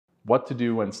What to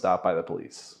do when stopped by the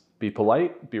police. Be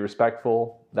polite, be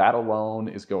respectful. That alone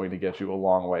is going to get you a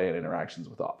long way in interactions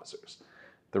with officers.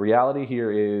 The reality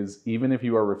here is, even if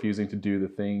you are refusing to do the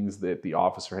things that the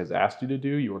officer has asked you to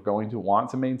do, you are going to want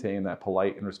to maintain that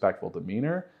polite and respectful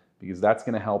demeanor, because that's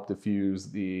going to help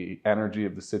diffuse the energy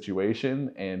of the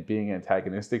situation, and being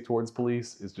antagonistic towards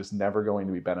police is just never going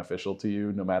to be beneficial to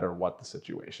you, no matter what the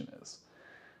situation is.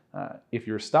 If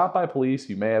you're stopped by police,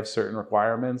 you may have certain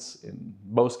requirements. In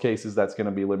most cases, that's going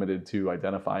to be limited to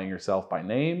identifying yourself by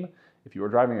name. If you are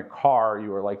driving a car,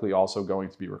 you are likely also going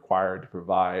to be required to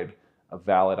provide a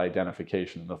valid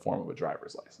identification in the form of a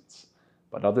driver's license.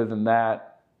 But other than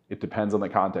that, it depends on the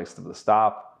context of the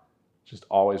stop. Just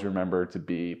always remember to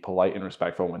be polite and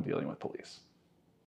respectful when dealing with police.